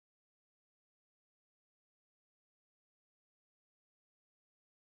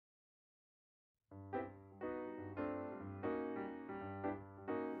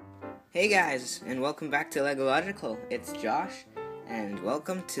Hey guys, and welcome back to Lego Logical. It's Josh, and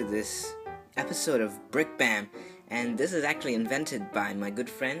welcome to this episode of BrickBAM. And this is actually invented by my good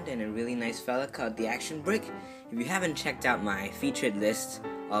friend and a really nice fella called the Action Brick. If you haven't checked out my featured list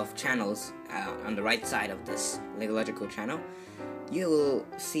of channels on the right side of this Lego Logical channel, you will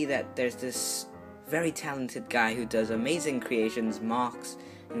see that there's this very talented guy who does amazing creations, mocks,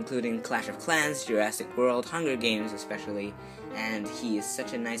 including Clash of Clans, Jurassic World, Hunger Games especially, and he is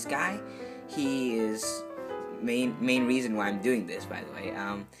such a nice guy. He is main reason why I'm doing this, by the way.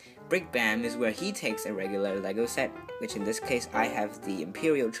 BrickBAM is where he takes a regular Lego set, which in this case I have the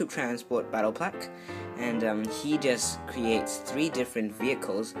Imperial Troop Transport Battle Pack, and he just creates 3 different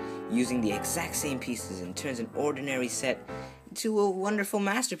vehicles using the exact same pieces and turns an ordinary set to a wonderful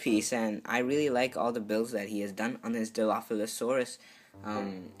masterpiece. And I really like all the builds that he has done on his Dilophosaurus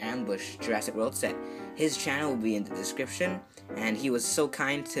ambush Jurassic World set. His channel will be in the description, and he was so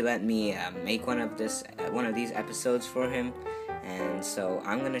kind to let me make one of these episodes for him. And so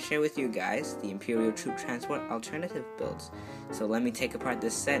I'm gonna share with you guys the Imperial Troop Transport alternative builds. So let me take apart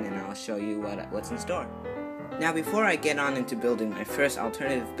this set and I'll show you what's in store. Now, before I get on into building my first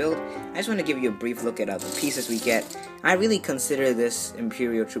alternative build, I just want to give you a brief look at the pieces we get. I really consider this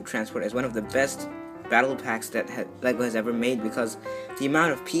Imperial Troop Transport as one of the best battle packs that Lego has ever made, because the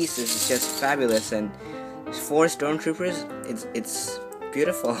amount of pieces is just fabulous, and 4 stormtroopers, it's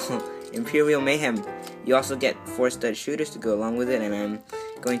beautiful. Imperial Mayhem. You also get 4 stud shooters to go along with it, and I'm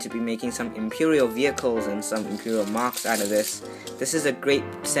going to be making some Imperial vehicles and some Imperial mocks out of this. This is a great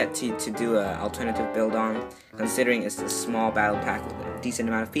set to do an alternative build on, considering it's a small battle pack with a decent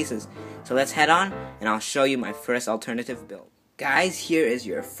amount of pieces. So let's head on, and I'll show you my first alternative build. Guys, here is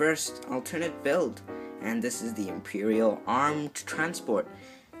your first alternate build, and this is the Imperial Armed Transport.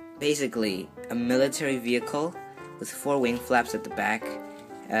 Basically, a military vehicle with 4 wing flaps at the back,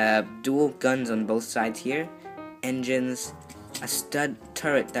 dual guns on both sides here, engines, a stud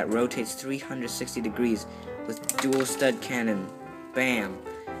turret that rotates 360 degrees with dual stud cannon, bam,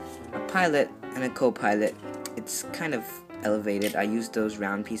 a pilot and a co-pilot. It's kind of elevated. I used those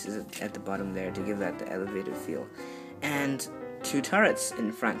round pieces at the bottom there to give that the elevated feel. And 2 turrets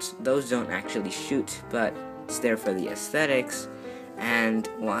in front. Those don't actually shoot, but it's there for the aesthetics. And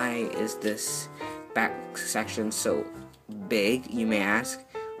why is this back section so big, you may ask?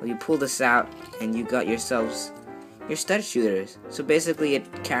 Well, you pull this out and you got yourselves your stud shooters. So basically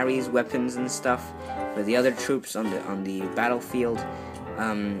it carries weapons and stuff for the other troops on the battlefield.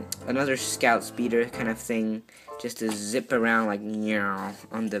 Another scout speeder kind of thing, just to zip around like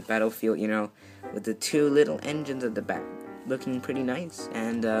on the battlefield, you know, with the 2 little engines at the back, looking pretty nice.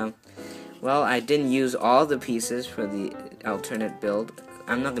 And well, I didn't use all the pieces for the alternate build.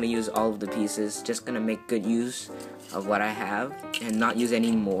 I'm not going to use all of the pieces, just going to make good use of what I have and not use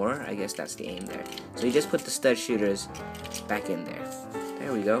any more. I guess that's the aim there. So you just put the stud shooters back in there.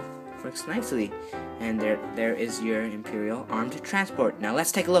 There we go. Works nicely. And there is your Imperial Armed Transport. Now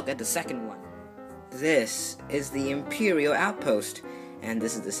let's take a look at the second one. This is the Imperial Outpost, and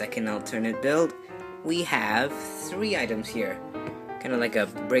this is the second alternate build. We have 3 items here. Kind of like a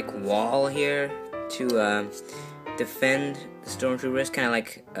brick wall here to defend the stormtroopers, kind of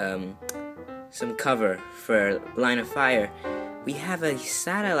like some cover for line of fire. We have a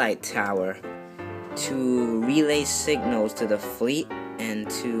satellite tower to relay signals to the fleet, and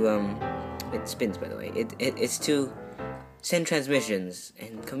to it spins, by the way. It's to send transmissions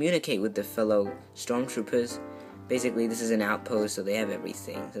and communicate with the fellow stormtroopers. Basically, this is an outpost, so they have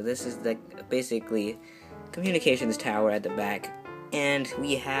everything. So this is like basically communications tower at the back. And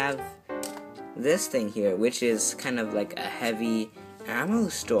we have this thing here, which is kind of like a heavy ammo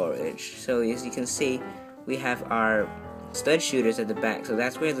storage. So as you can see, we have our stud shooters at the back. So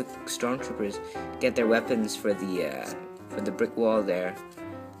that's where the stormtroopers get their weapons for the brick wall there.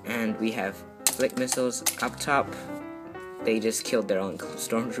 And we have flick missiles up top. They just killed their own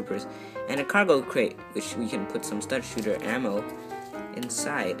stormtroopers. And a cargo crate, which we can put some stud shooter ammo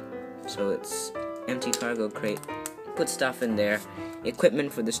inside. So it's empty cargo crate. Put stuff in there,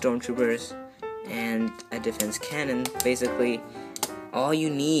 equipment for the stormtroopers, and a defense cannon. Basically, all you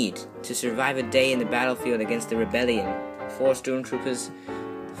need to survive a day in the battlefield against the rebellion. 4 stormtroopers,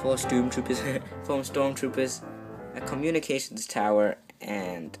 4 stormtroopers, a communications tower,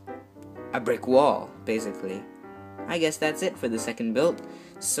 and a brick wall, basically. I guess that's it for the second build.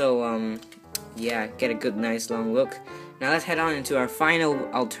 So, yeah, get a good, nice, long look. Now let's head on into our final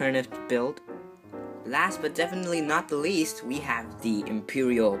alternative build. Last but definitely not the least, we have the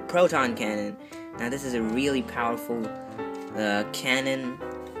Imperial Proton Cannon. Now this is a really powerful cannon,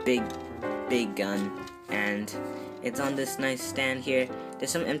 big gun, and it's on this nice stand here there's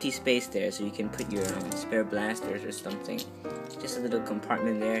some empty space there, so you can put your spare blasters or something. Just a little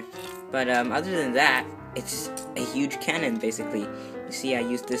compartment there. But other than that, it's a huge cannon basically. You see, I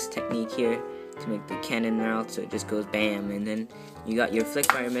used this technique here to make the cannon mouth, so it just goes bam, and then you got your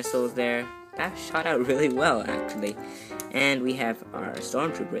flick fire missiles there. That shot out really well actually. And we have our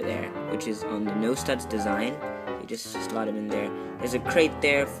stormtrooper there, which is on the no studs design. You just slot him in there. There's a crate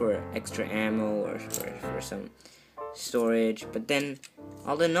there for extra ammo or for some storage. But then,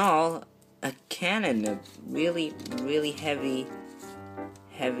 all in all, a cannon, a really heavy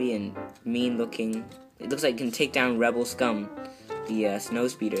and mean looking. It looks like it can take down rebel scum, the snow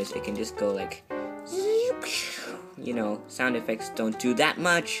speeders. It can just go like, you know, sound effects don't do that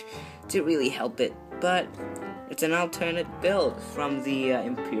much to really help it, but it's an alternate build from the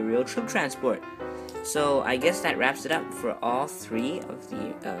Imperial troop transport. So I guess that wraps it up for all three of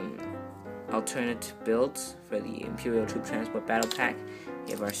the alternate builds for the Imperial troop transport battle pack.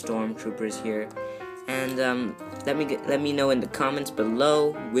 We have our stormtroopers here, and let me know in the comments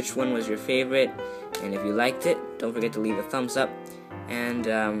below which one was your favorite, and if you liked it, don't forget to leave a thumbs up.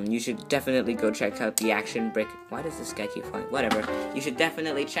 And you should definitely go check out the Action Brick. Why does this guy keep falling? Whatever. You should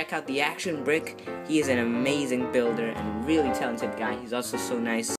definitely check out the Action Brick. He is an amazing builder and really talented guy. He's also so nice.